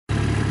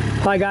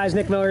Hi guys,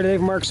 Nick Miller today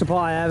from Mark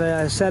Supply. I have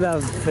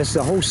this is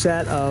a whole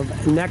set of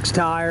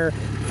NexTire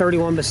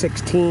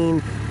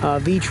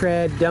 31x16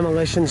 V-tread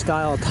demolition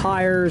style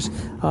tires.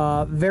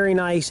 Very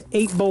nice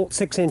 8-bolt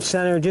 6-inch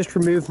center, just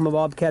removed from a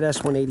Bobcat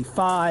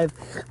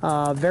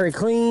S185. Very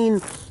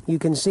clean. You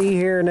can see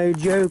here, no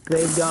joke,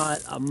 they've got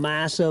a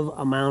massive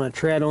amount of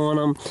tread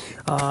on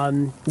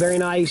them. Very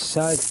nice.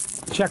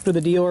 Checked with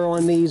the dealer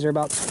on these. They're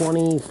about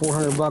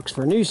 $2,400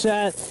 for a new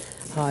set.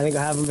 I think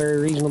I have them very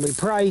reasonably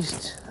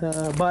priced,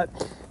 but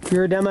if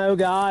you're a demo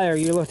guy or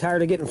you're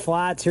tired of getting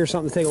flats, here's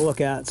something to take a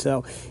look at.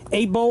 So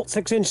 8-bolt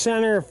 6-inch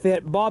center,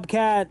 fit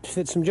Bobcat,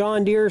 fits some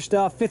John Deere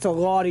stuff, fits a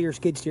lot of your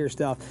skid steer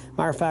stuff.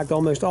 Matter of fact,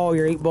 almost all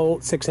your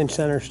 8-bolt 6-inch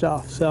center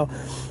stuff. So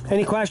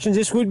any questions?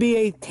 This would be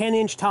a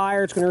 10-inch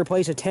tire. It's going to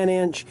replace a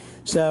 10-inch.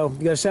 So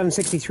you go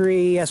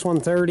 763,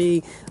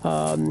 S130,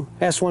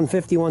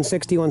 S150,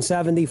 160,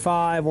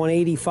 175,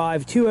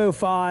 185,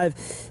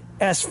 205,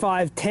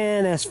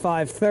 S510,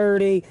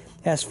 S530,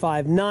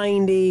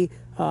 S590,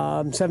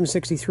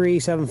 763,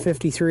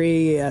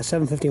 753,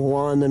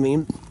 751. I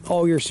mean,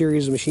 all your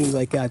series of machines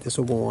like that, this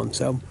will go on.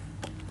 So,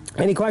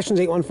 any questions?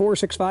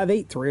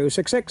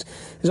 814-658-3066.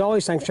 As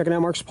always, thanks for checking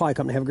out Mark Supply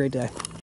Company. Have a great day.